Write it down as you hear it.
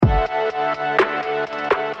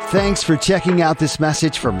Thanks for checking out this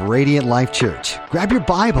message from Radiant Life Church. Grab your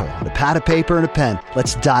Bible, and a pad of paper, and a pen.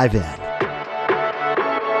 Let's dive in.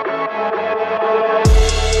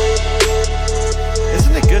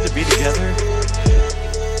 Isn't it good to be together?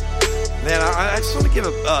 Man, I just want to give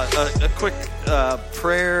a quick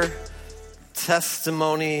prayer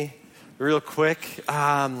testimony real quick. We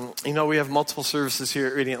have multiple services here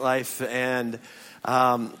at Radiant Life, and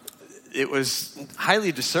it was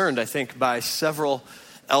highly discerned, I think, by several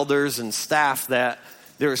elders and staff that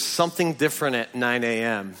there was something different at 9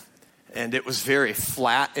 a.m. And it was very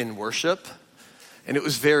flat in worship, and it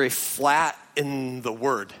was very flat in the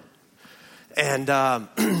word. And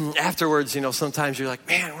afterwards, sometimes you're like,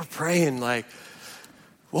 man, we're praying like,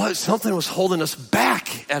 what? Something was holding us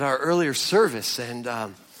back at our earlier service. And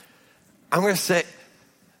I'm going to say,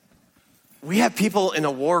 we have people in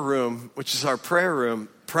a war room, which is our prayer room,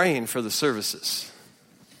 praying for the services.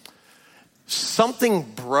 Something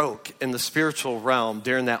broke in the spiritual realm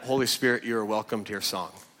during that Holy Spirit, You're Welcome Here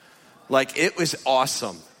song. Like, it was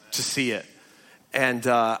awesome to see it. And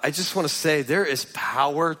I just want to say there is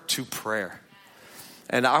power to prayer.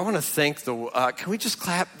 And I want to thank can we just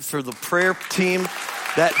clap for the prayer team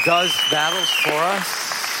that does battles for us?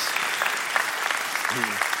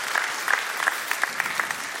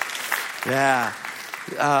 Yeah.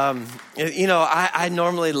 I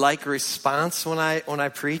normally like response when I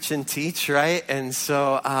preach and teach, right? And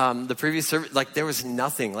so the previous service, like, there was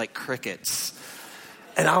nothing, like crickets.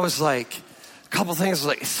 And I was like, a couple things,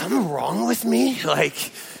 like, is something wrong with me?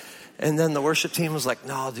 Like, and then the worship team was like,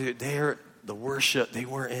 no, dude, the worship, they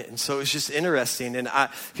weren't it. And so it was just interesting. And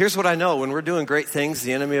here's what I know. When we're doing great things,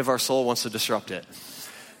 the enemy of our soul wants to disrupt it.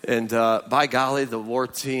 And by golly, the war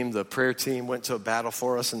team, the prayer team went to a battle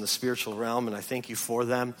for us in the spiritual realm, and I thank you for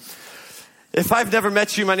them. If I've never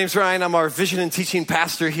met you, my name's Ryan. I'm our vision and teaching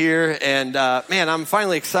pastor here. And man, I'm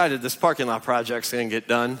finally excited this parking lot project's going to get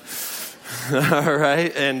done. All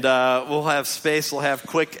right. And we'll have space. We'll have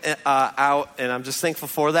quick out. And I'm just thankful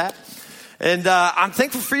for that. And I'm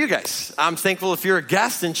thankful for you guys. I'm thankful if you're a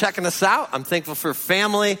guest and checking us out. I'm thankful for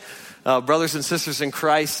family, brothers and sisters in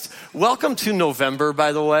Christ. Welcome to November,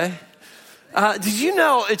 by the way. Did you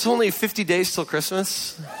know it's only 50 days till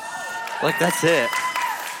Christmas? Like, that's it.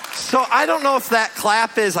 So I don't know if that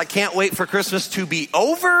clap is, I can't wait for Christmas to be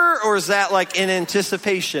over, or is that like in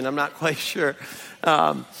anticipation? I'm not quite sure.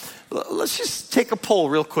 Let's just take a poll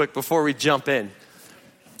real quick before we jump in.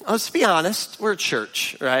 Let's be honest. We're a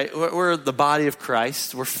church, right? We're the body of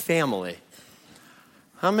Christ. We're family.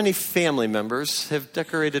 How many family members have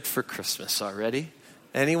decorated for Christmas already?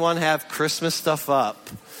 Anyone have Christmas stuff up?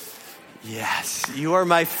 Yes, you are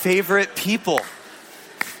my favorite people.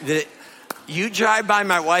 You drive by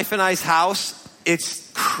my wife and I's house,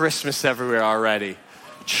 it's Christmas everywhere already.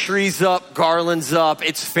 Trees up, garlands up,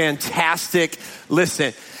 it's fantastic.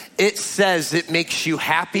 Listen, it says it makes you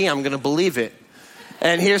happy, I'm going to believe it.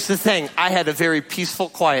 And here's the thing, I had a very peaceful,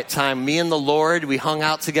 quiet time. Me and the Lord, we hung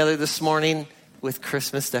out together this morning with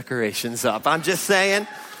Christmas decorations up. I'm just saying,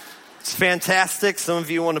 it's fantastic. Some of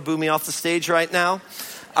you want to boo me off the stage right now.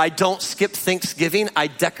 I don't skip Thanksgiving. I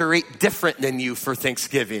decorate different than you for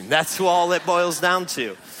Thanksgiving. That's all it boils down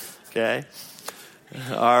to. Okay?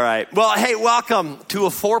 All right. Well, hey, welcome to a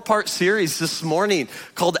 4-part series this morning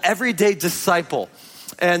called Everyday Disciple.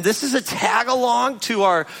 And this is a tag along to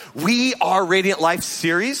our We Are Radiant Life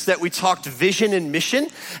series that we talked vision and mission.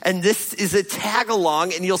 And this is a tag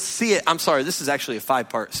along, and you'll see it. I'm sorry, this is actually a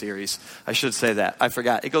 5-part series. I should say that. I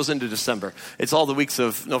forgot. It goes into December. It's all the weeks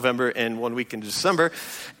of November and 1 week in December.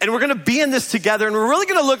 And we're going to be in this together, and we're really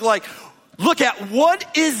going to look at what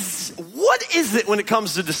is it when it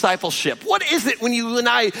comes to discipleship? What is it when you and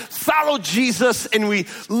I follow Jesus and we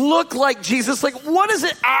look like Jesus? Like, what does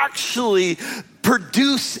it actually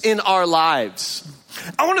produce in our lives?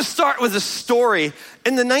 I want to start with a story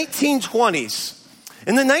in the 1920s.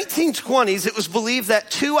 In the 1920s, it was believed that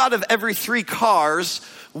 2 out of every 3 cars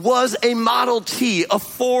was a Model T, a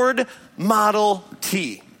Ford Model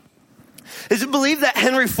T. Is it believed that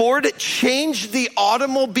Henry Ford changed the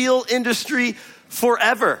automobile industry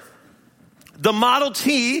forever? The Model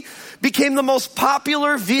T became the most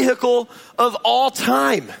popular vehicle of all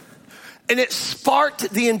time, and it sparked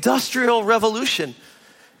the Industrial Revolution.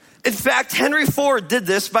 In fact, Henry Ford did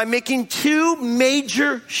this by making 2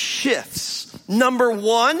 major shifts. Number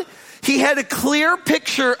 1, he had a clear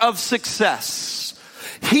picture of success.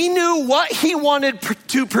 He knew what he wanted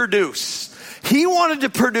to produce. He wanted to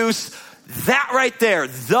produce that right there,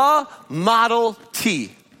 the Model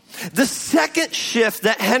T. The second shift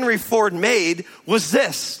that Henry Ford made was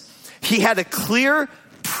this. He had a clear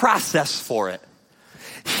process for it.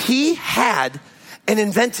 He had and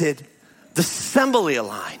invented the assembly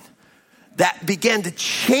line that began to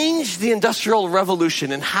change the Industrial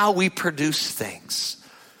Revolution and how we produce things.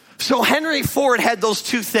 So Henry Ford had those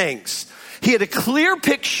two things. He had a clear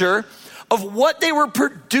picture of what they were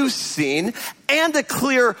producing and a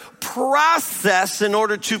clear process in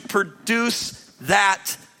order to produce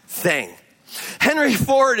that thing. Henry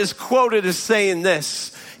Ford is quoted as saying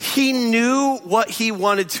this: he knew what he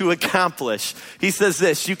wanted to accomplish. He says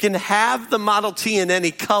this: you can have the Model T in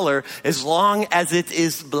any color as long as it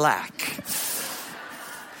is black.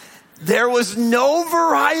 There was no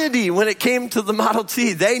variety when it came to the Model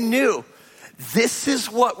T. They knew this is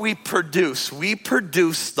what we produce. We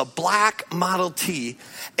produce the black Model T,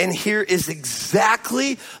 and here is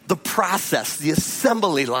exactly the process, the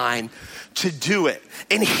assembly line to do it.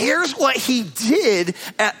 And here's what he did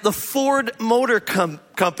at the Ford Motor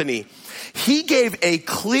Company. He gave a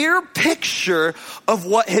clear picture of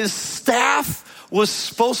what his staff was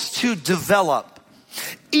supposed to develop.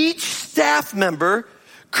 Each staff member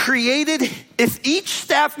created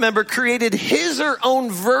his or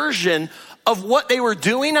own version of what they were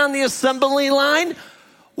doing on the assembly line,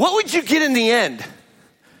 what would you get in the end?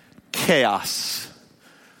 Chaos.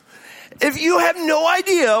 If you have no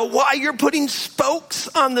idea why you're putting spokes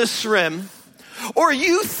on this rim, or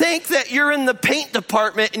you think that you're in the paint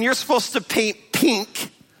department and you're supposed to paint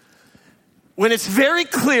pink when it's very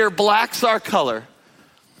clear black's our color,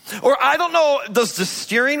 or I don't know, does the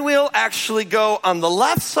steering wheel actually go on the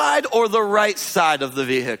left side or the right side of the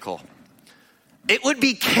vehicle? It would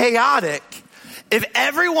be chaotic if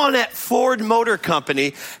everyone at Ford Motor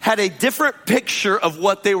Company had a different picture of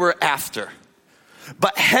what they were after.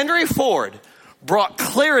 But Henry Ford brought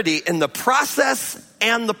clarity in the process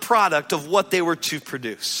and the product of what they were to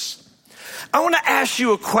produce. I want to ask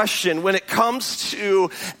you a question when it comes to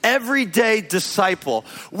everyday disciple.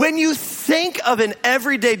 When you think of an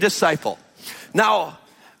everyday disciple, now,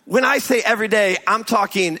 when I say every day, I'm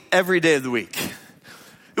talking every day of the week.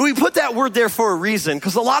 We put that word there for a reason,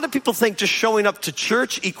 because a lot of people think just showing up to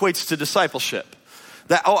church equates to discipleship.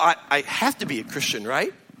 That, I have to be a Christian,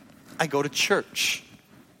 right? I go to church.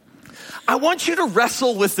 I want you to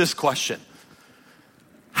wrestle with this question.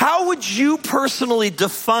 How would you personally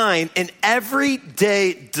define an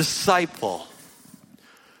everyday disciple?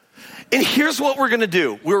 And here's what we're going to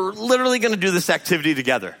do. We're literally going to do this activity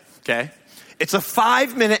together, okay? It's a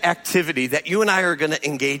 5-minute activity that you and I are going to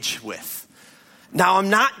engage with. Now, I'm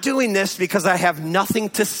not doing this because I have nothing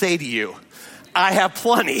to say to you. I have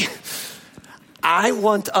plenty. I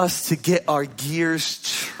want us to get our gears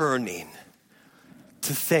turning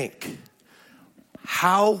to think,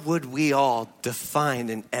 how would we all define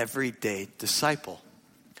an everyday disciple?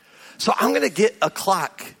 So I'm going to get a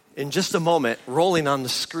clock in just a moment rolling on the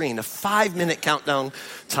screen, a 5-minute countdown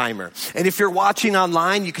timer. And if you're watching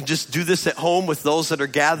online, you can just do this at home with those that are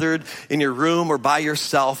gathered in your room or by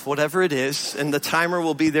yourself, whatever it is, and the timer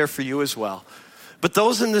will be there for you as well. But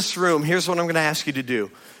those in this room, here's what I'm going to ask you to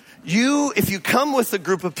do. If you come with a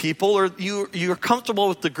group of people, or you're comfortable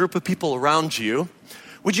with the group of people around you,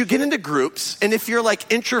 would you get into groups? And if you're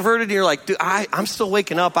like introverted and you're like, dude, I'm still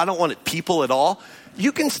waking up, I don't want people at all,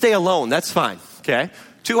 you can stay alone, that's fine, okay?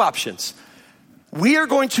 2 options. We are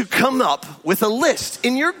going to come up with a list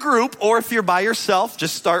in your group, or if you're by yourself,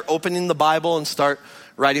 just start opening the Bible and start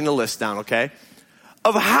writing the list down, okay?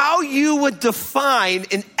 Of how you would define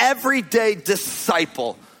an everyday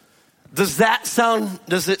disciple. Does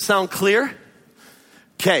it sound clear?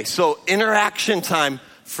 Okay, so interaction time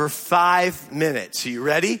for 5 minutes. Are you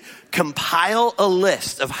ready? Compile a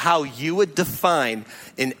list of how you would define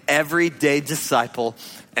an everyday disciple,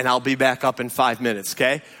 and I'll be back up in 5 minutes,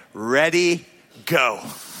 okay? Ready, go.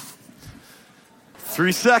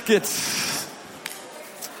 3 seconds.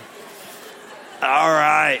 All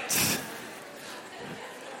right.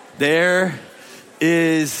 There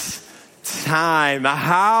is time.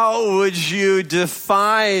 How would you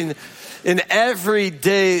define an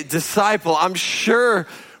everyday disciple? I'm sure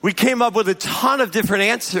we came up with a ton of different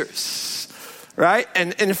answers, right?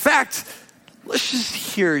 And in fact, let's just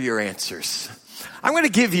hear your answers. I'm going to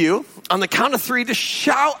give you, on the count of 3, to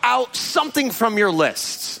shout out something from your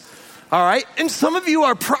lists. All right? And some of you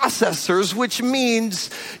are processors, which means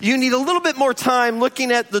you need a little bit more time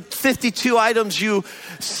looking at the 52 items you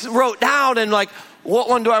wrote down and like, what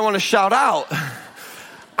one do I want to shout out?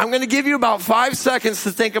 I'm going to give you about 5 seconds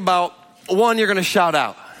to think about one you're going to shout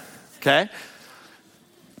out. Okay?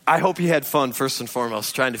 I hope you had fun, first and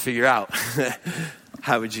foremost, trying to figure out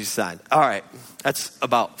how would you sign. All right. That's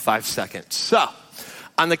about 5 seconds. So,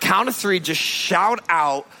 on the count of 3, just shout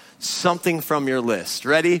out something from your list.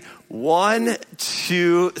 Ready? 1,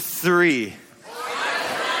 2, 3.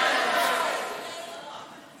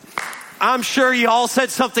 I'm sure you all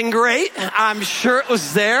said something great. I'm sure it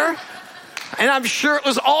was there. And I'm sure it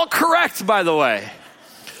was all correct, by the way.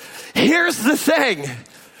 Here's the thing.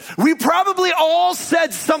 We probably all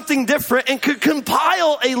said something different and could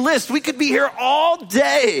compile a list. We could be here all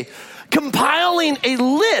day compiling a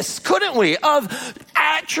list, couldn't we, of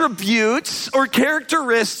attributes or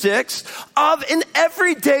characteristics of an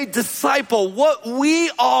everyday disciple, what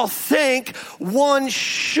we all think one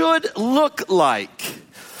should look like.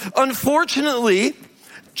 Unfortunately,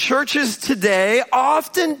 churches today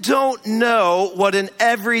often don't know what an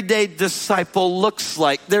everyday disciple looks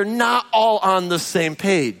like. They're not all on the same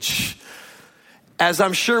page. As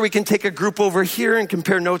I'm sure we can take a group over here and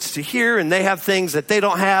compare notes to here, and they have things that they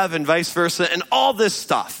don't have and vice versa, and all this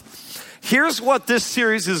stuff. Here's what this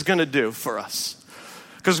series is going to do for us.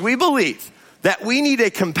 Because we believe that we need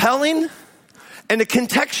a compelling and a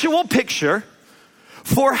contextual picture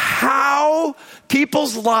for how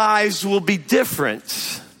people's lives will be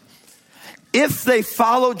different if they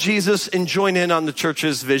follow Jesus and join in on the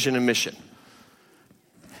church's vision and mission.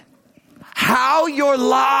 How your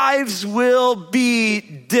lives will be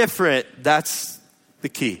different. That's the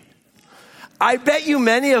key. I bet you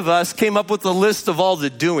many of us came up with a list of all the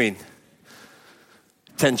doing.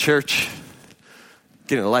 Attend church,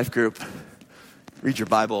 get in a life group, read your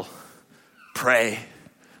Bible, pray,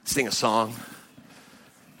 sing a song.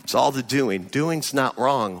 It's all the doing. Doing's not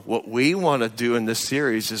wrong. What we want to do in this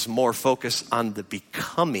series is more focus on the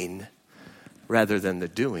becoming rather than the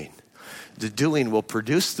doing. The doing will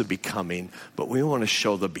produce the becoming, but we want to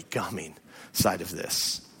show the becoming side of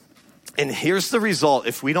this. And here's the result.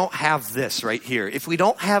 If we don't have this right here, if we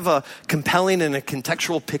don't have a compelling and a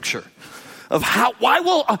contextual picture of why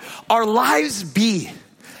will our lives be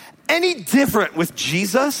any different with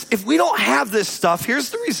Jesus? If we don't have this stuff, here's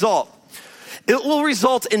the result. It will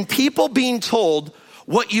result in people being told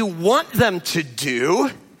what you want them to do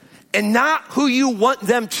and not who you want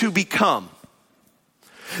them to become.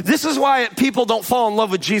 This is why people don't fall in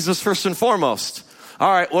love with Jesus first and foremost. All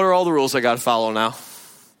right, what are all the rules I got to follow now?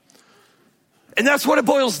 And that's what it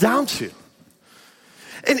boils down to.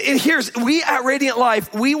 And we at Radiant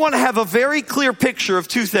Life, we want to have a very clear picture of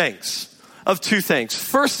two things.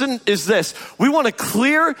 First is this. We want a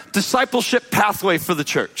clear discipleship pathway for the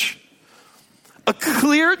church. A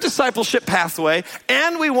clear discipleship pathway,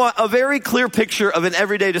 and we want a very clear picture of an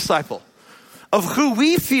everyday disciple, of who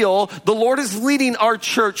we feel the Lord is leading our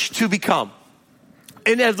church to become.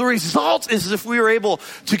 And the result is if we are able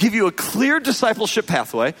to give you a clear discipleship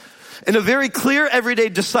pathway and a very clear everyday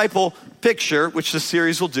disciple picture, which the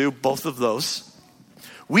series will do, both of those,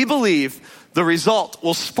 we believe the result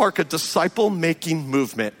will spark a disciple-making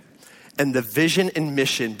movement and the vision and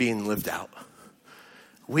mission being lived out.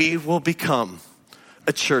 We will become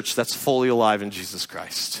a church that's fully alive in Jesus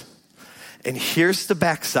Christ. And here's the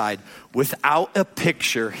backside. Without a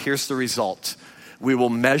picture, here's the result. We will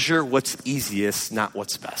measure what's easiest, not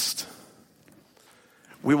what's best.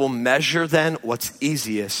 We will measure then what's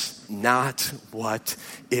easiest, not what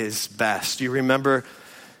is best. You remember,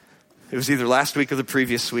 it was either last week or the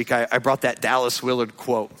previous week, I brought that Dallas Willard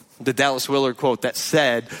quote. The Dallas Willard quote that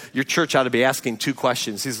said, your church ought to be asking two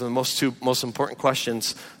questions. These are the two most important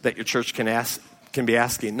questions that your church can be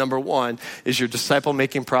asking. Number one, is your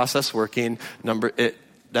disciple-making process working?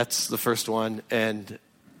 That's the first one. And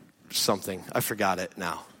something, I forgot it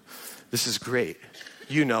now. This is great.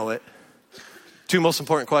 You know it. Two most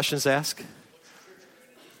important questions to ask.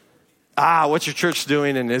 What's your church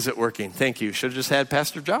doing and is it working? Thank you. Should have just had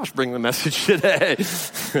Pastor Josh bring the message today.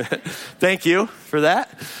 Thank you for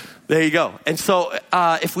that. There you go. And so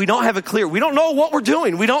if we don't have it clear, we don't know what we're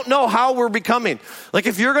doing. We don't know how we're becoming. Like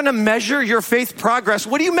if you're going to measure your faith progress,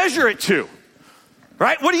 what do you measure it to?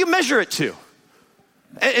 Right? What do you measure it to?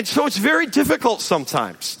 And so it's very difficult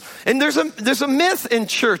sometimes. And there's a myth in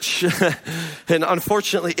church. And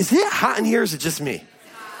unfortunately, is it hot in here or is it just me?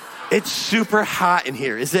 It's super hot in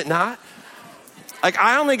here, is it not? Like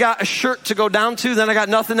I only got a shirt to go down to, then I got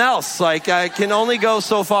nothing else. Like I can only go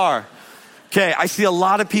so far. Okay, I see a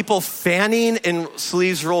lot of people fanning and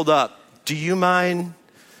sleeves rolled up. Do you mind?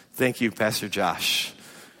 Thank you, Pastor Josh.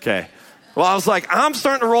 Okay. Well, I was like, I'm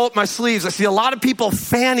starting to roll up my sleeves. I see a lot of people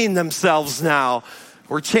fanning themselves now.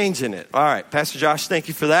 We're changing it. All right, Pastor Josh, thank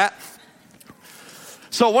you for that.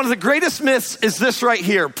 So one of the greatest myths is this right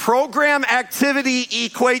here. Program activity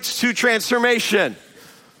equates to transformation.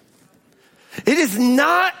 It is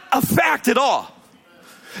not a fact at all.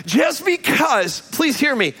 Just because, please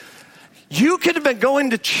hear me, you could have been going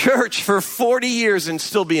to church for 40 years and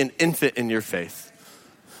still be an infant in your faith.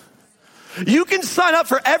 You can sign up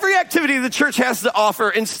for every activity the church has to offer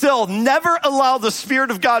and still never allow the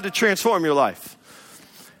Spirit of God to transform your life.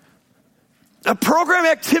 A program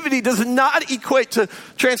activity does not equate to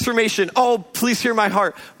transformation. Oh, please hear my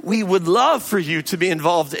heart. We would love for you to be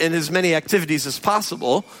involved in as many activities as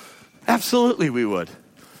possible. Absolutely we would.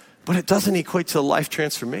 But it doesn't equate to life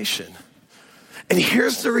transformation. And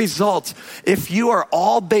here's the result. If you are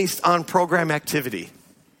all based on program activity,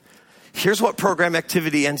 here's what program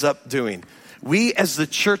activity ends up doing. We, as the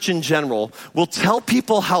church in general, will tell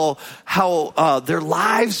people how their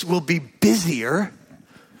lives will be busier,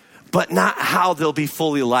 but not how they'll be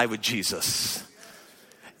fully alive with Jesus.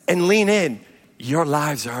 And lean in. Your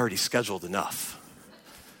lives are already scheduled enough.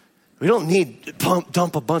 We don't need to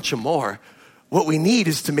dump a bunch of more. What we need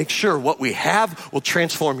is to make sure what we have will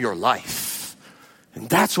transform your life. And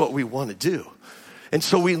that's what we want to do. And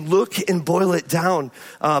so we look and boil it down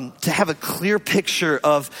to have a clear picture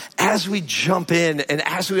of, as we jump in and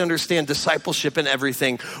as we understand discipleship and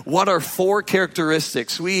everything, what are 4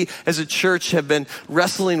 characteristics? We as a church have been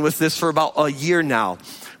wrestling with this for about a year now,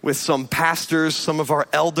 with some pastors, some of our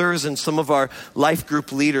elders, and some of our life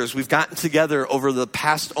group leaders. We've gotten together over the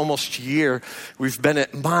past almost year. We've been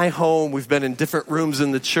at my home. We've been in different rooms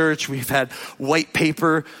in the church. We've had white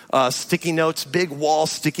paper, sticky notes, big wall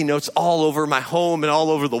sticky notes all over my home and all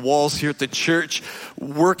over the walls here at the church,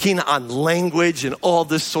 working on language and all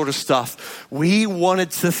this sort of stuff. We wanted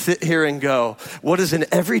to sit here and go, what does an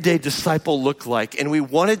everyday disciple look like? And we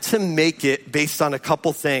wanted to make it based on a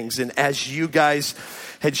couple things. And as you guys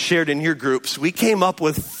had shared in your groups, we came up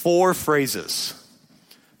with 4 phrases.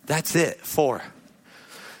 That's it, 4.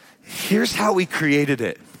 Here's how we created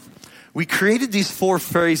it. We created these 4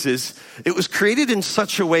 phrases. It was created in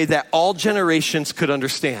such a way that all generations could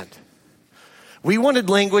understand. We wanted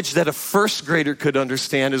language that a first grader could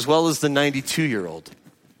understand as well as the 92-year-old.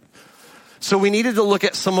 So we needed to look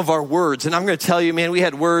at some of our words. And I'm going to tell you, man, we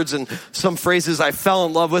had words and some phrases I fell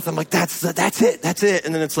in love with. I'm like, that's it.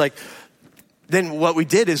 And then it's like, then what we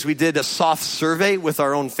did is we did a soft survey with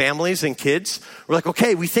our own families and kids. We're like,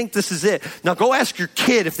 okay, we think this is it. Now go ask your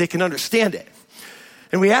kid if they can understand it.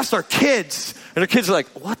 And we asked our kids, and our kids are like,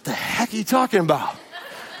 what the heck are you talking about?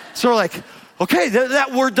 So we're like, okay,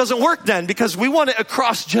 that word doesn't work then, because we want it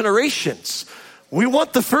across generations. We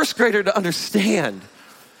want the first grader to understand.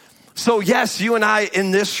 So yes, you and I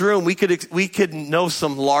in this room, we could know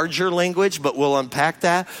some larger language, but we'll unpack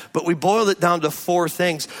that. But we boiled it down to 4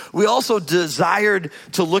 things. We also desired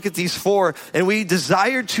to look at these 4, and we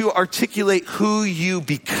desired to articulate who you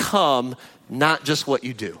become, not just what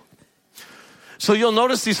you do. So you'll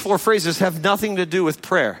notice these 4 phrases have nothing to do with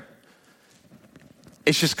prayer.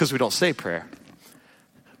 It's just because we don't say prayer.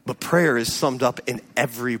 But prayer is summed up in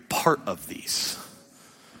every part of these.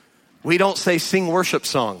 We don't say sing worship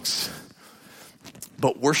songs,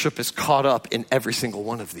 but worship is caught up in every single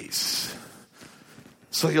one of these.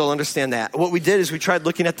 So you'll understand that. What we did is we tried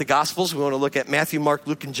looking at the Gospels. We want to look at Matthew, Mark,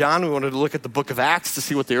 Luke, and John. We wanted to look at the book of Acts to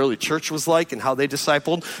see what the early church was like and how they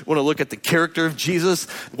discipled. We want to look at the character of Jesus,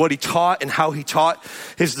 what he taught, and how he taught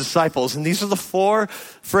his disciples. And these are the 4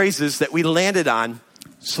 phrases that we landed on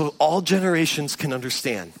so all generations can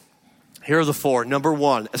understand. Here are the 4. Number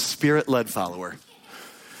 1, a Spirit-led follower.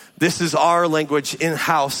 This is our language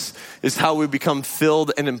in-house, is how we become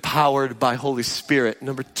filled and empowered by Holy Spirit.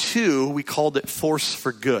 Number 2, we called it force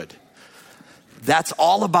for good. That's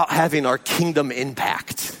all about having our kingdom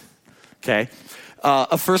impact, okay?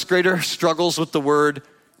 A first grader struggles with the word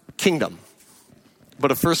kingdom,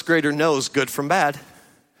 but a first grader knows good from bad,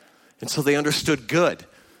 and so they understood good.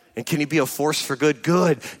 And can you be a force for good?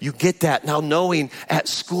 Good. You get that. Now knowing at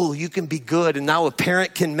school you can be good. And now a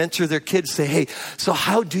parent can mentor their kids, say, hey, so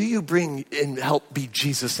how do you bring and help be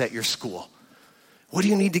Jesus at your school? What do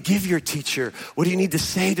you need to give your teacher? What do you need to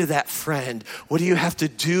say to that friend? What do you have to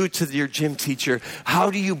do to your gym teacher?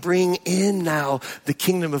 How do you bring in now the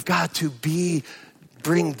kingdom of God to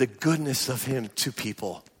bring the goodness of him to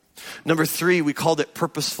people? Number 3, we called it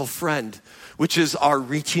purposeful friend, which is our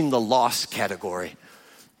reaching the lost category.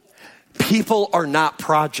 People are not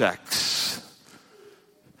projects,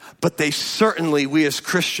 but they certainly, we as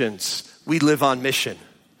Christians, we live on mission.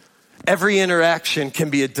 Every interaction can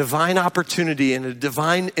be a divine opportunity and a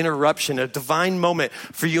divine interruption, a divine moment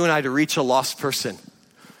for you and I to reach a lost person.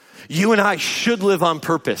 You and I should live on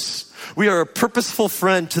purpose. We are a purposeful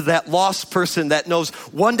friend to that lost person that knows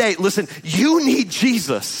one day, listen, you need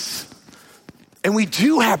Jesus. And we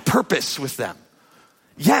do have purpose with them.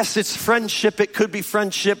 Yes, it's friendship. It could be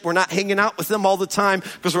friendship. We're not hanging out with them all the time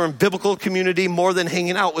because we're in biblical community more than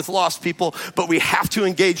hanging out with lost people, but we have to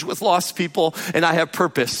engage with lost people, and I have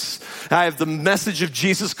purpose. I have the message of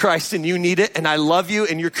Jesus Christ, and you need it, and I love you,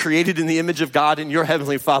 and you're created in the image of God, and your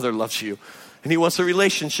Heavenly Father loves you, and He wants a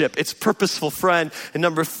relationship. It's purposeful friend. And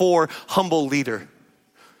number 4, humble leader.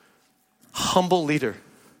 Humble leader.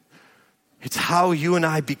 It's how you and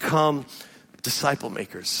I become disciple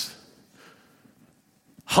makers.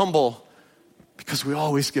 Humble because we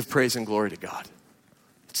always give praise and glory to God.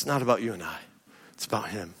 It's not about you and I. It's about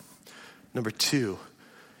Him. Number 2,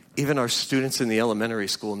 even our students in the elementary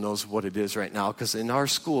school knows what it is right now, because in our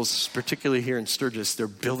schools, particularly here in Sturgis, they're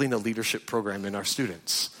building a leadership program in our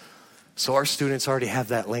students. So our students already have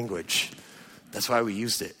that language. That's why we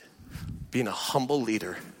used it. Being a humble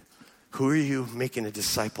leader. Who are you making a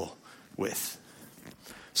disciple with?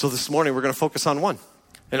 So this morning, we're going to focus on one.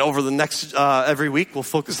 And over the next, every week, we'll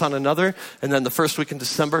focus on another. And then the first week in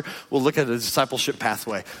December, we'll look at a discipleship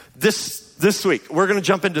pathway. This week, we're going to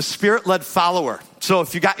jump into Spirit-led follower. So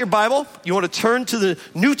if you got your Bible, you want to turn to the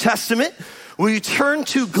New Testament, will you turn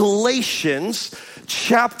to Galatians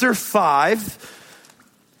chapter 5?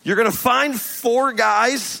 You're going to find 4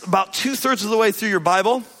 guys about 2/3 of the way through your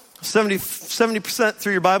Bible, 70%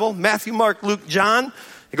 through your Bible. Matthew, Mark, Luke, John.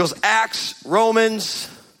 It goes Acts, Romans,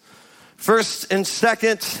 1st and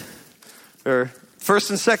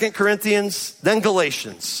 2nd Corinthians, then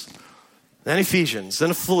Galatians, then Ephesians,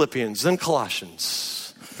 then Philippians, then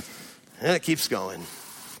Colossians. And it keeps going.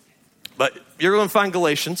 But you're going to find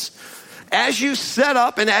Galatians. As you set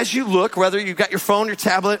up and as you look, whether you've got your phone, your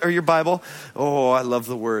tablet, or your Bible, oh, I love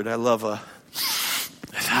the Word. I love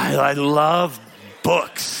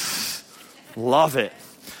books. Love it.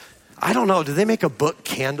 I don't know, do they make a book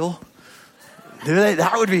candle? Do they?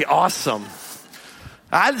 That would be awesome.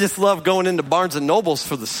 I just love going into Barnes & Nobles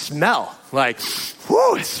for the smell. Like,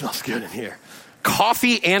 whoo, it smells good in here.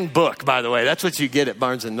 Coffee and book, by the way. That's what you get at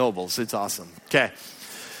Barnes & Nobles. It's awesome. Okay.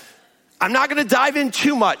 I'm not going to dive in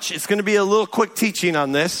too much. It's going to be a little quick teaching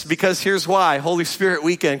on this because here's why. Holy Spirit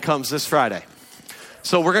weekend comes this Friday.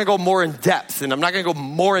 So we're going to go more in depth, and I'm not going to go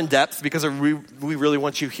more in depth because we really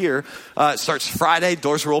want you here. It starts Friday.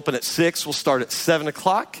 Doors are open at 6. We'll start at 7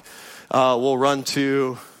 o'clock. We'll run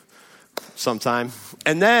to sometime.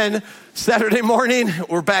 And then Saturday morning,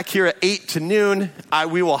 we're back here at 8 to noon.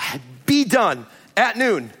 We will be done at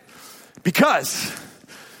noon because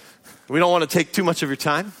we don't want to take too much of your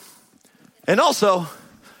time. And also,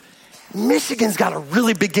 Michigan's got a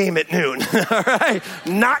really big game at noon, all right?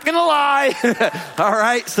 Not gonna lie, all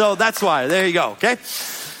right? So that's why, there you go, okay?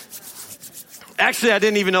 Actually, I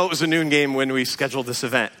didn't even know it was a noon game when we scheduled this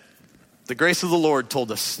event. The grace of the Lord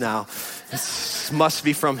told us now. This must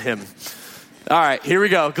be from Him. All right, here we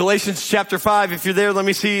go. Galatians chapter 5, if you're there, let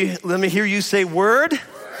me hear you say word.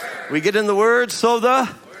 We get in the Word, so the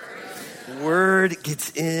Word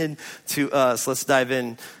gets in to us. Let's dive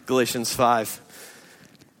in, Galatians 5.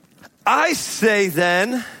 I say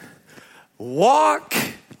then, walk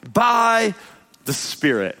by the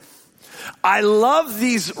Spirit. I love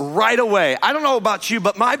these right away. I don't know about you,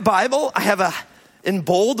 but my Bible, I have in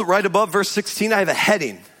bold right above verse 16, I have a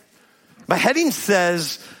heading. My heading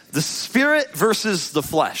says, the Spirit versus the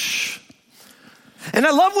flesh. And I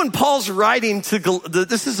love when Paul's writing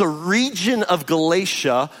this is a region of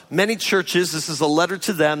Galatia, many churches, this is a letter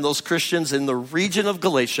to them, those Christians in the region of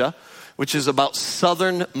Galatia, which is about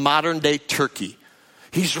southern modern-day Turkey.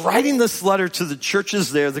 He's writing this letter to the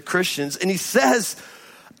churches there, the Christians, and he says,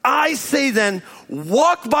 I say then,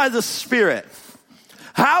 walk by the Spirit.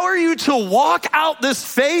 How are you to walk out this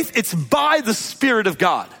faith? It's by the Spirit of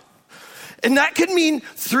God. And that could mean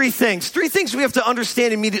 3 things. 3 things we have to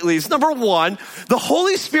understand immediately is, number 1, the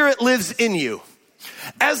Holy Spirit lives in you.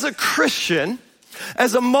 As a Christian,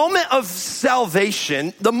 as a moment of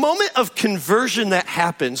salvation, the moment of conversion that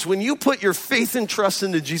happens when you put your faith and trust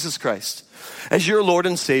into Jesus Christ as your Lord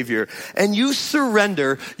and Savior, and you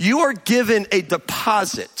surrender, you are given a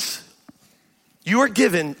deposit. You are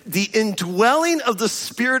given the indwelling of the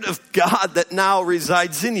Spirit of God that now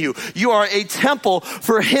resides in you. You are a temple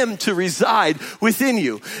for Him to reside within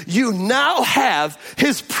you. You now have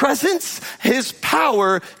His presence, His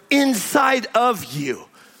power inside of you.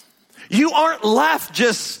 You aren't left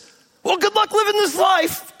just, well, good luck living this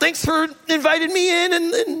life. Thanks for inviting me in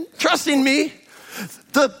and trusting me.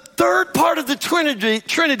 The third part of the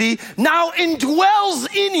Trinity now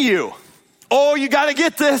indwells in you. Oh, you got to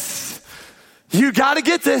get this. You got to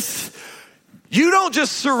get this. You don't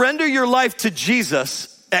just surrender your life to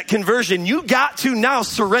Jesus at conversion. You got to now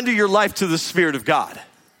surrender your life to the Spirit of God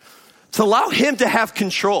to allow Him to have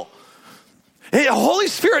control. The Holy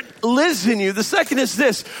Spirit lives in you. The second is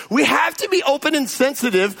this: we have to be open and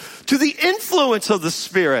sensitive to the influence of the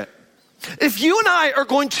Spirit. If you and I are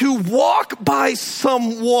going to walk by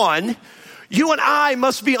someone, you and I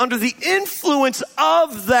must be under the influence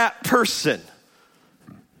of that person.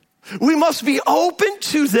 We must be open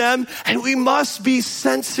to them, and we must be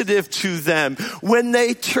sensitive to them. When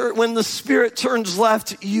the Spirit turns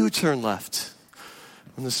left, you turn left.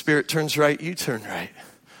 When the Spirit turns right, you turn right.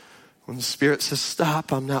 When the Spirit says,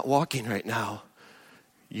 stop, I'm not walking right now,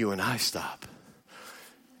 you and I stop.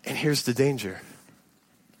 And here's the danger.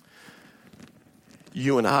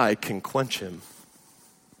 You and I can quench him.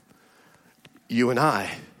 You and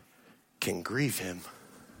I can grieve him.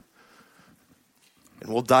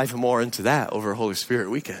 And we'll dive more into that over Holy Spirit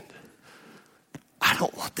weekend. I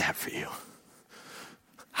don't want that for you.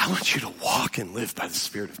 I want you to walk and live by the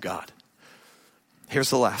Spirit of God. Here's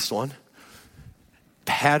the last one.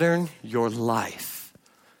 Pattern your life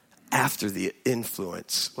after the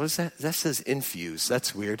influence. What is that? That says infuse.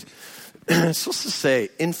 That's weird. It's supposed to say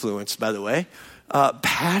influence, by the way.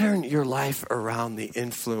 Pattern your life around the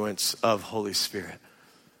influence of Holy Spirit.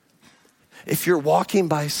 If you're walking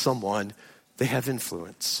by someone, they have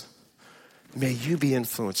influence. May you be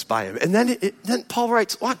influenced by him. And then Paul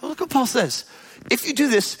writes, look what Paul says. If you do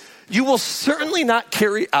this, you will certainly not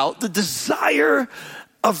carry out the desire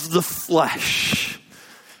of the flesh.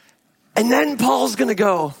 And then Paul's going to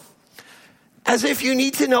go, as if you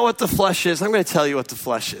need to know what the flesh is, I'm going to tell you what the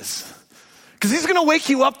flesh is. Because he's going to wake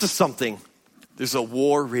you up to something. There's a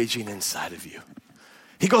war raging inside of you.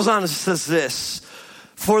 He goes on and says this: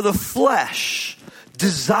 for the flesh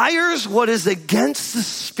desires what is against the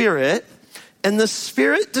Spirit, and the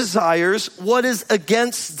Spirit desires what is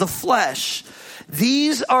against the flesh.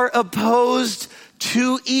 These are opposed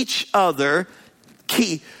to each other,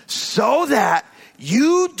 key, so that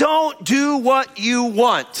you don't do what you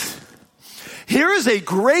want. Here is a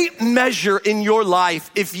great measure in your life.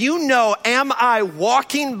 If you know, am I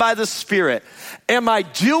walking by the Spirit? Am I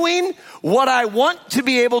doing what I want to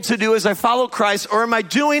be able to do as I follow Christ, or am I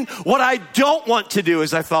doing what I don't want to do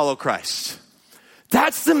as I follow Christ?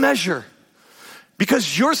 That's the measure.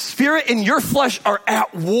 Because your spirit and your flesh are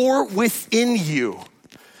at war within you.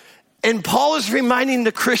 And Paul is reminding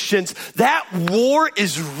the Christians that war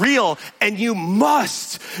is real, and you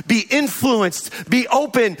must be influenced, be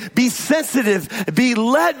open, be sensitive, be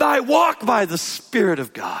led by, walk by the Spirit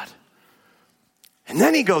of God. And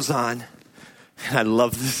then he goes on, and I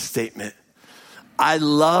love this statement. I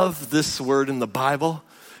love this word in the Bible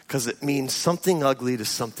because it means something ugly to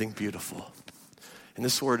something beautiful. And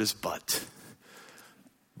this word is but.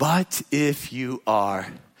 But if you are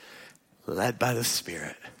led by the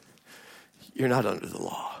Spirit, you're not under the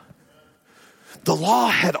law. The law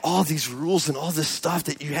had all these rules and all this stuff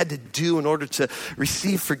that you had to do in order to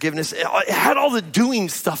receive forgiveness. It had all the doing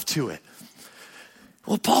stuff to it.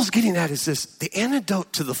 What Paul's getting at is this: the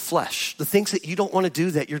antidote to the flesh, the things that you don't want to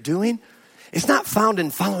do that you're doing, is not found in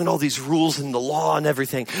following all these rules and the law and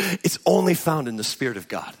everything. It's only found in the Spirit of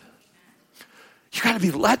God. You got to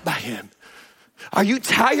be led by him. Are you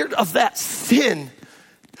tired of that sin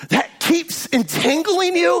that keeps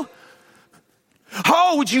entangling you?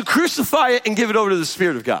 How would you crucify it and give it over to the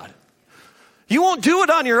Spirit of God? You won't do it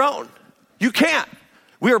on your own. You can't.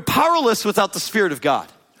 We are powerless without the Spirit of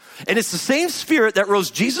God. And it's the same Spirit that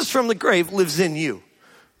rose Jesus from the grave lives in you.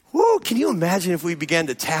 Whoa, can you imagine if we began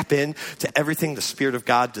to tap in to everything the Spirit of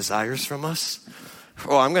God desires from us?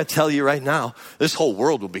 Oh, I'm going to tell you right now, this whole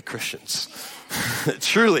world will be Christians.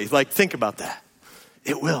 Truly, think about that.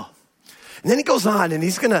 It will. And then he goes on and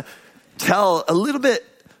he's going to tell a little bit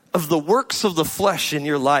of the works of the flesh in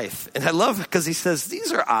your life. And I love it because he says,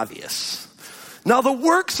 these are obvious. Now, the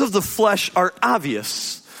works of the flesh are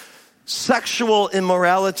obvious. Sexual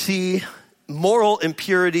immorality, moral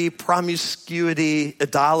impurity, promiscuity,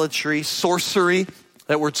 idolatry, sorcery.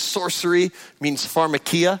 That word sorcery means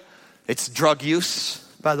pharmakia. It's drug use,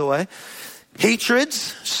 by the way. Hatreds,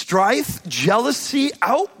 strife, jealousy,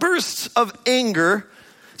 outbursts of anger,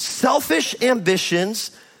 selfish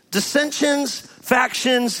ambitions, dissensions,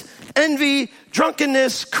 factions, envy,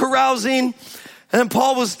 drunkenness, carousing. And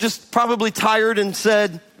Paul was just probably tired and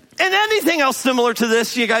said, and anything else similar to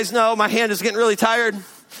this. You guys know my hand is getting really tired.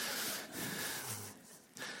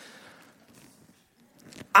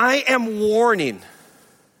 I am warning.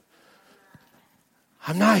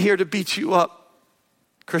 I'm not here to beat you up,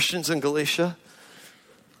 Christians in Galatia.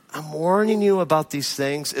 I'm warning you about these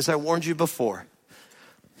things as I warned you before.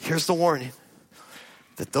 Here's the warning: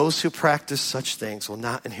 that those who practice such things will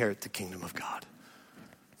not inherit the kingdom of God.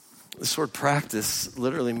 This word practice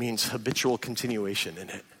literally means habitual continuation in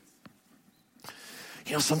it.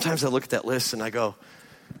 Sometimes I look at that list and I go,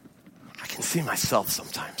 I can see myself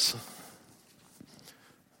sometimes.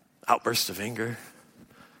 Outburst of anger,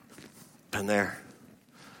 been there.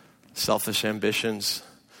 Selfish ambitions,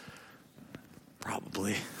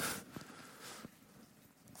 probably.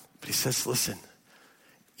 But he says, listen,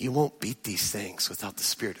 you won't beat these things without the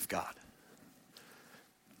Spirit of God.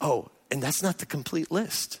 Oh, and that's not the complete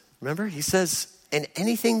list. Remember, he says, and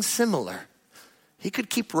anything similar. He could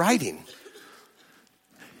keep writing.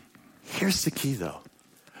 Here's the key though.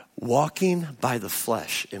 Walking by the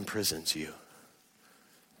flesh imprisons you.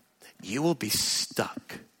 You will be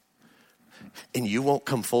stuck. And you won't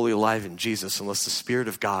come fully alive in Jesus unless the Spirit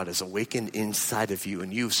of God is awakened inside of you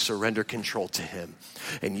and you surrender control to him.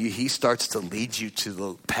 And he starts to lead you to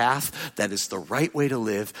the path that is the right way to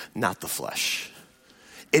live, not the flesh.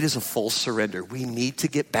 It is a full surrender. We need to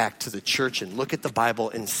get back to the church and look at the Bible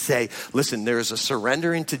and say, listen, there is a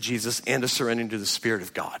surrendering to Jesus and a surrendering to the Spirit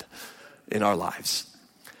of God in our lives.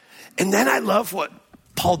 And then I love what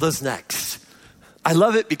Paul does next. I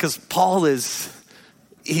love it because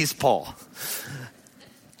he's Paul.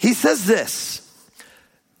 He says this,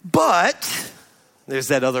 but, there's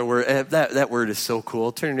that other word, that word is so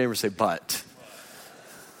cool. Turn to your neighbor and say, but.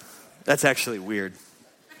 That's actually weird.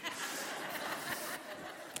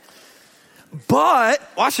 But,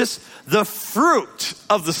 watch this, the fruit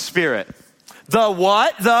of the Spirit. The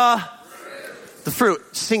what? The fruit,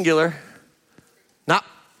 singular, not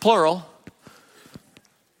plural.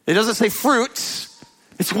 It doesn't say fruits.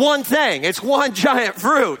 It's one thing. It's one giant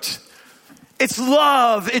fruit. It's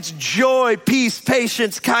love, it's joy, peace,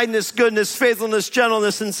 patience, kindness, goodness, faithfulness,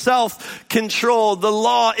 gentleness, and self-control. The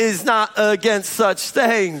law is not against such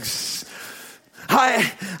things.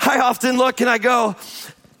 I often look and I go,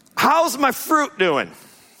 how's my fruit doing?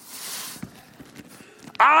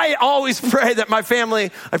 I always pray that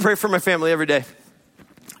I pray for my family every day.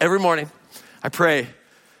 Every morning, I pray,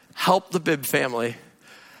 help the Bibb family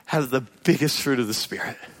have the biggest fruit of the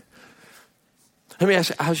Spirit. Let me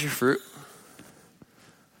ask you, how's your fruit?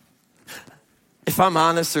 If I'm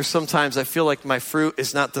honest, there's sometimes I feel like my fruit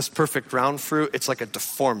is not this perfect round fruit. It's like a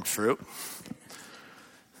deformed fruit.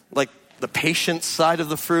 Like the patience side of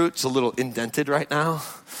the fruit's a little indented right now.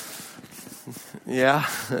 Yeah.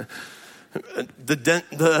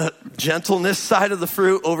 The gentleness side of the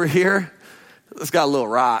fruit over here, it's got a little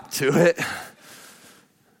rot to it.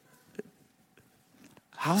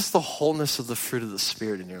 How's the wholeness of the fruit of the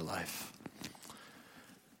Spirit in your life?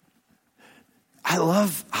 I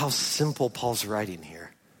love how simple Paul's writing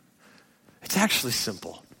here. It's actually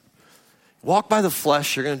simple. Walk by the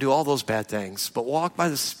flesh, you're going to do all those bad things. But walk by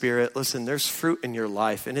the Spirit. Listen, there's fruit in your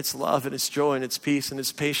life. And it's love, and it's joy, and it's peace, and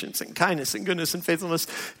it's patience, and kindness, and goodness, and faithfulness,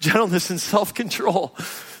 gentleness, and self-control.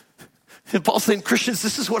 And Paul's saying, Christians,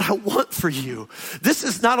 this is what I want for you. This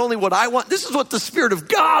is not only what I want, this is what the Spirit of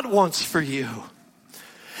God wants for you.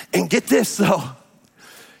 And get this, though.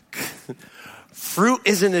 Fruit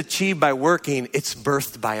isn't achieved by working, it's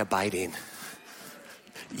birthed by abiding.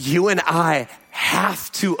 You and I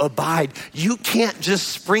have to abide. You can't just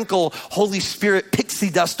sprinkle Holy Spirit pixie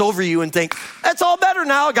dust over you and think, that's all better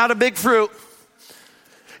now, I got a big fruit.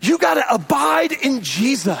 You got to abide in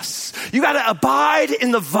Jesus. You got to abide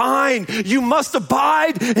in the vine. You must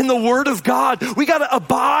abide in the Word of God. We got to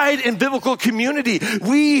abide in biblical community.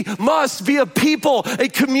 We must be a people, a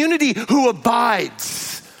community who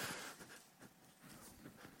abides.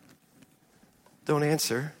 Don't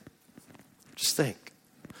answer. Just think.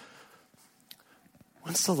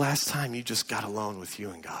 When's the last time you just got alone with you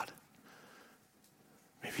and God?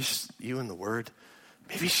 Maybe it's just you and the Word.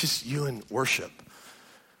 Maybe it's just you and worship.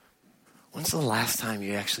 When's the last time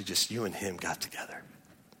you actually just you and him got together?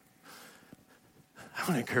 I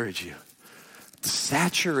want to encourage you. The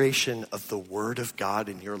saturation of the Word of God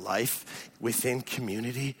in your life within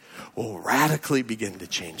community will radically begin to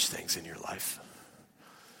change things in your life.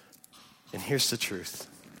 And here's the truth.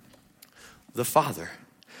 The Father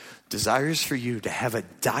desires for you to have a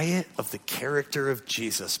diet of the character of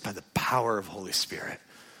Jesus by the power of Holy Spirit.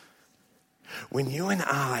 When you and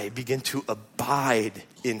I begin to abide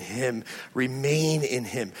in him, remain in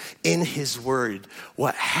him, in his word,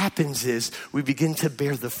 what happens is we begin to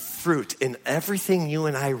bear the fruit. And everything you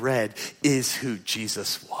and I read is who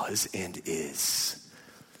Jesus was and is.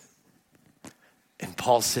 And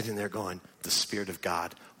Paul's sitting there going, the Spirit of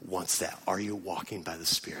God wants that. Are you walking by the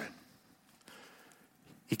Spirit?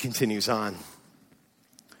 He continues on.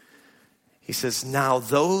 He says, now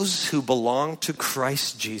those who belong to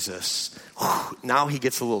Christ Jesus, now he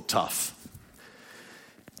gets a little tough,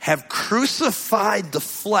 have crucified the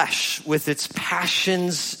flesh with its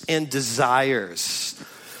passions and desires.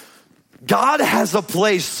 God has a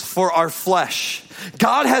place for our flesh.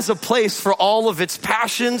 God has a place for all of its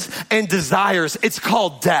passions and desires. It's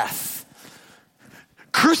called death.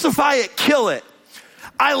 Crucify it, kill it.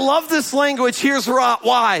 I love this language. Here's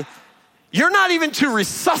why. You're not even to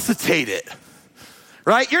resuscitate it,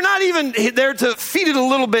 right? You're not even there to feed it a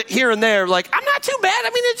little bit here and there. Like, I'm not too bad.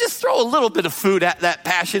 I mean, just throw a little bit of food at that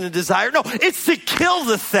passion and desire. No, it's to kill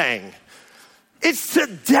the thing. It's to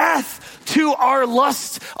death to our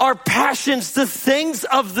lust, our passions, the things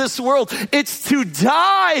of this world. It's to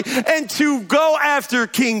die and to go after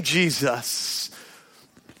King Jesus.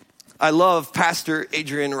 I love Pastor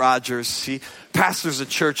Adrian Rogers. He pastors a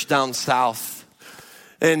church down south.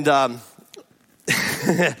 And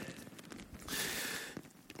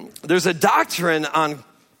there's a doctrine on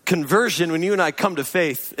conversion when you and I come to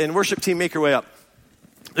faith. And worship team, make your way up.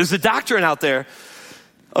 There's a doctrine out there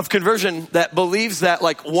of conversion that believes that,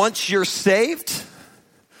 like, once you're saved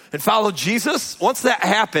and follow Jesus, once that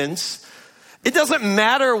happens, it doesn't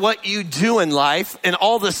matter what you do in life and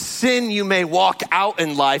all the sin you may walk out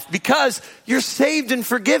in life, because you're saved and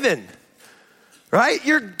forgiven, right?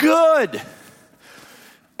 You're good.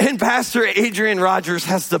 And Pastor Adrian Rogers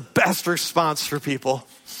has the best response for people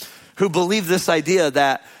who believe this idea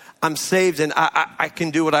that I'm saved and I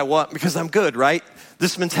can do what I want because I'm good, right?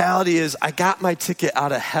 This mentality is, I got my ticket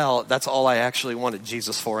out of hell. That's all I actually wanted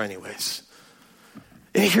Jesus for anyways.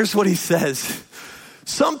 And here's what he says.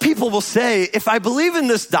 Some people will say, if I believe in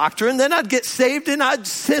this doctrine, then I'd get saved and I'd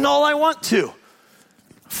sin all I want to.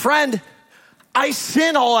 Friend, I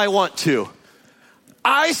sin all I want to.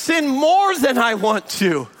 I sin more than I want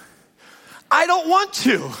to. I don't want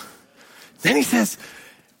to. Then he says,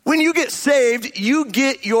 when you get saved, you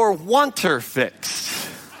get your wanter fixed.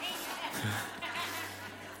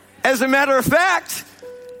 As a matter of fact,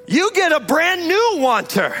 you get a brand new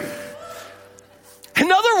wanter.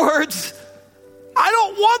 In other words, I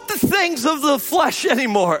don't want the things of the flesh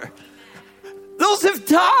anymore. Those have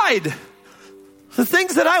died. The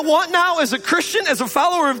things that I want now as a Christian, as a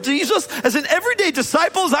follower of Jesus, as an everyday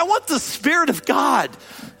disciple, is I want the Spirit of God.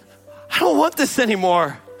 I don't want this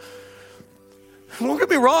anymore. Don't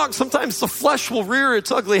get me wrong, sometimes the flesh will rear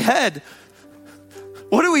its ugly head.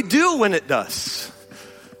 What do we do when it does?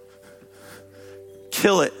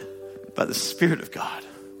 Kill it by the Spirit of God.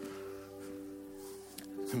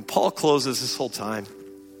 And Paul closes this whole time.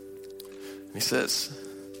 He says,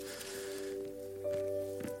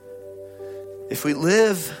 if we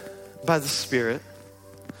live by the Spirit,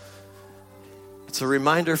 it's a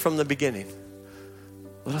reminder from the beginning.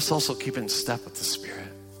 Let us also keep in step with the Spirit.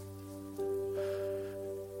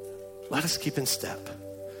 Let us keep in step.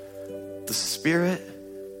 The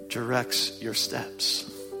Spirit directs your steps.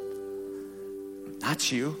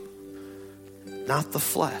 Not you, not the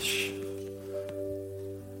flesh,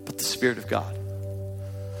 but the Spirit of God.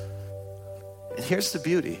 And here's the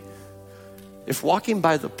beauty. If walking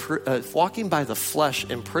by the flesh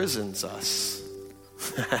imprisons us,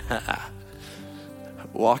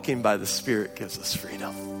 walking by the Spirit gives us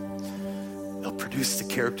freedom. It'll produce the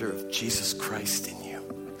character of Jesus Christ in you.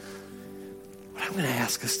 What I'm going to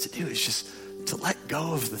ask us to do is just to let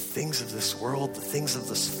go of the things of this world, the things of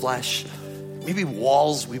this flesh, maybe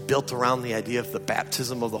walls we built around the idea of the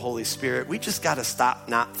baptism of the Holy Spirit. We just got to stop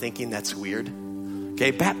not thinking that's weird.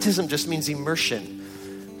 Okay, baptism just means immersion.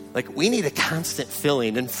 Like, we need a constant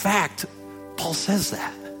filling. In fact, Paul says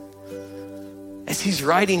that. As he's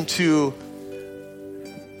writing to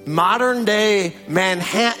modern day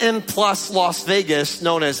Manhattan plus Las Vegas,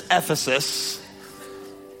 known as Ephesus,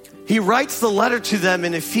 he writes the letter to them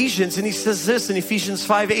in Ephesians, and he says this in Ephesians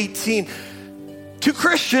 5:18, to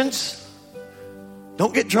Christians,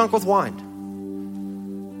 don't get drunk with wine,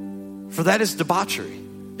 for that is debauchery.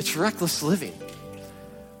 It's reckless living.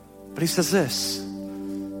 But he says this,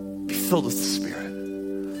 be filled with the Spirit.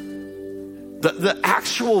 The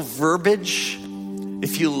actual verbiage,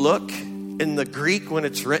 if you look in the Greek when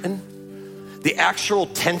it's written, the actual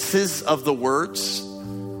tenses of the words,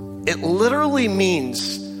 it literally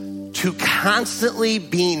means to constantly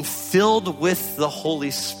being filled with the Holy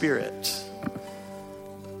Spirit.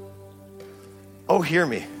 Oh, hear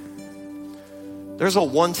me. There's a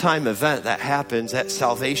one-time event that happens at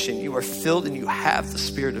salvation. You are filled and you have the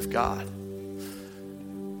Spirit of God.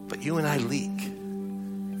 But you and I leak.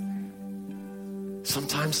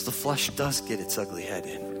 Sometimes the flesh does get its ugly head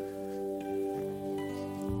in.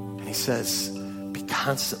 And he says, be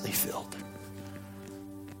constantly filled.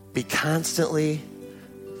 Be constantly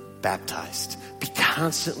baptized. Be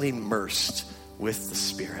constantly immersed with the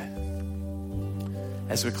Spirit.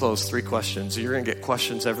 As we close, 3 questions. You're going to get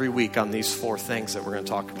questions every week on these 4 things that we're going to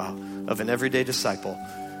talk about of an everyday disciple.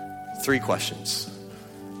 3 questions.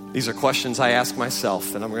 These are questions I ask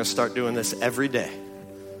myself, and I'm going to start doing this every day.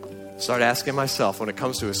 Start asking myself, when it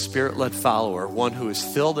comes to a Spirit-led follower, one who is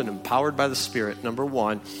filled and empowered by the Spirit, number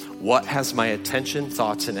 1, what has my attention,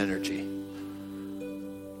 thoughts, and energy?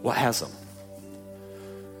 What has them?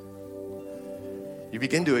 You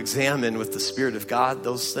begin to examine with the Spirit of God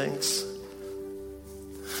those things.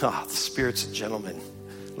 The Spirit's a gentleman,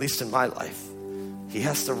 at least in my life. He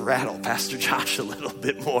has to rattle Pastor Josh a little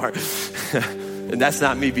bit more. And that's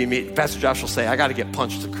not me being mean. Pastor Josh will say, I got to get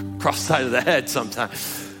punched across the side of the head sometime.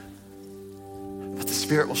 But the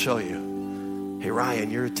Spirit will show you, hey, Ryan,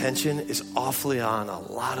 your attention is awfully on a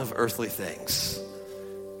lot of earthly things.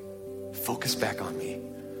 Focus back on me.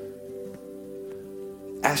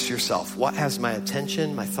 Ask yourself, what has my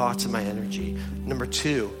attention, my thoughts, and my energy? Number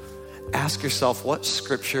 2, ask yourself, what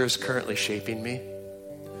scripture is currently shaping me?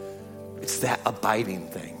 It's that abiding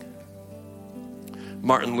thing.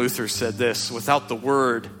 Martin Luther said this, without the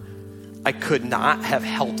word, I could not have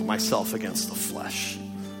held myself against the flesh.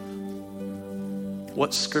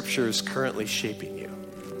 What scripture is currently shaping you?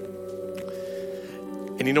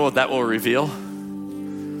 And you know what that will reveal?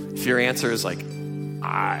 If your answer is like,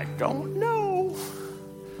 I don't know.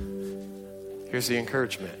 Here's the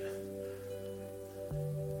encouragement.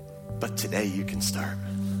 But today you can start.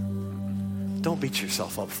 Don't beat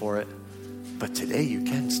yourself up for it, but today you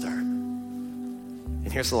can start. And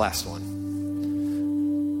here's the last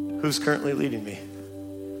one. Who's currently leading me?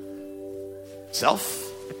 Self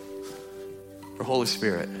or Holy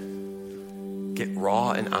Spirit? Get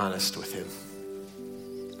raw and honest with him,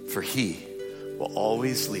 for he will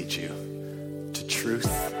always lead you to truth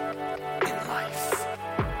and life.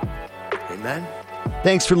 Amen.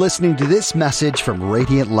 Thanks for listening to this message from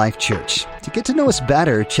Radiant Life Church. To get to know us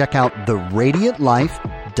better, check out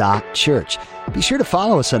theradiantlife.church. Be sure to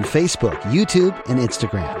follow us on Facebook, YouTube, and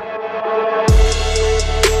Instagram.